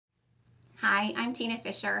Hi, I'm Tina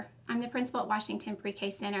Fisher. I'm the principal at Washington Pre-K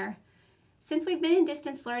Center. Since we've been in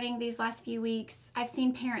distance learning these last few weeks, I've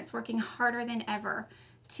seen parents working harder than ever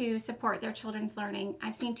to support their children's learning.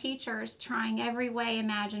 I've seen teachers trying every way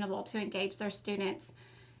imaginable to engage their students.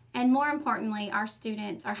 And more importantly, our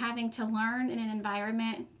students are having to learn in an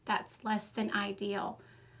environment that's less than ideal.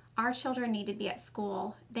 Our children need to be at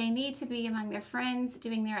school. They need to be among their friends,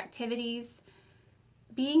 doing their activities.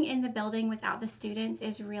 Being in the building without the students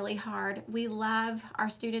is really hard. We love our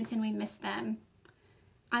students and we miss them.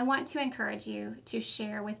 I want to encourage you to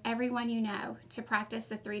share with everyone you know to practice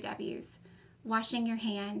the 3 W's: washing your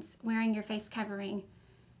hands, wearing your face covering,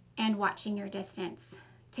 and watching your distance.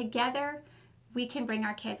 Together, we can bring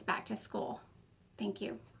our kids back to school. Thank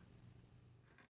you.